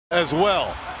as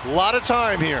well. A lot of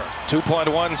time here.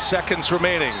 2.1 seconds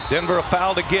remaining. Denver a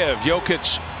foul to give.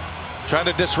 Jokic trying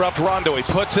to disrupt Rondo. He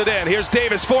puts it in. Here's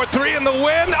Davis, 4-3 in the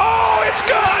win. Oh, it's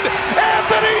good!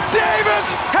 Anthony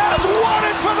Davis has won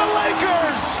it for the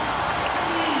Lakers!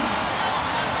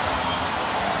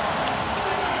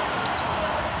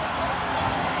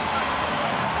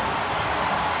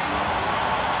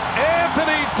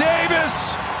 Anthony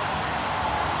Davis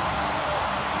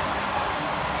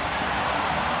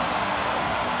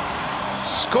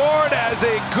scored as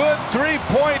a good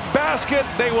three-point basket.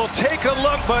 They will take a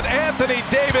look, but Anthony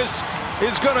Davis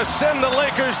is going to send the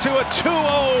Lakers to a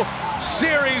 2-0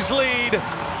 series lead.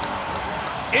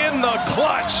 In the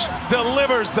clutch,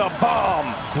 delivers the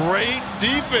bomb. Great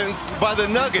defense by the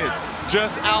Nuggets.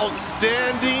 Just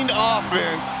outstanding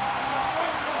offense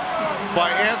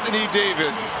by Anthony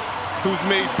Davis, who's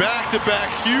made back-to-back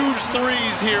huge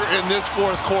threes here in this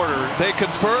fourth quarter. They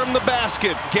confirm the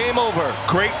basket. Game over.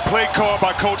 Great play call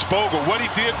by Coach Vogel. What he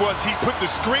did was he put the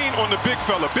screen on the big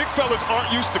fella. Big fellas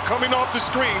aren't used to coming off the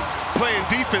screen playing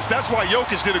defense. That's why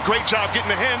Jokic did a great job getting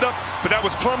the hand up, but that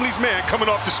was Plumlee's man coming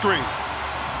off the screen.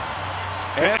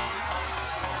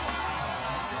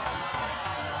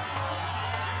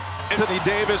 Anthony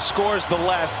Davis scores the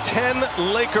last 10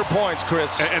 Laker points,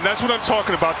 Chris. And that's what I'm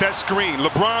talking about, that screen.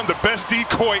 LeBron, the best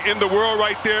decoy in the world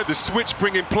right there. The switch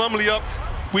bringing Plumlee up.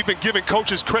 We've been giving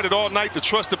coaches credit all night, the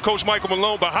trust of Coach Michael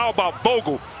Malone, but how about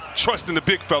Vogel trusting the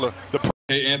big fella?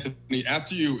 Hey, Anthony,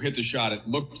 after you hit the shot, it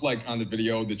looked like on the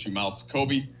video that you mouthed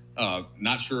Kobe.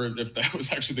 Not sure if that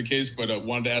was actually the case, but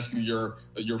wanted to ask you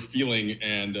your feeling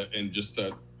and just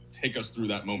take us through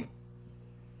that moment.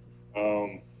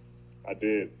 I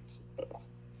did.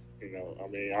 You know, I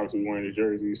mean, obviously wearing the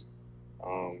jerseys.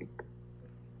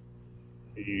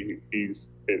 He's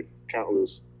hit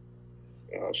countless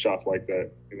shots like that,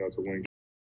 you know, to win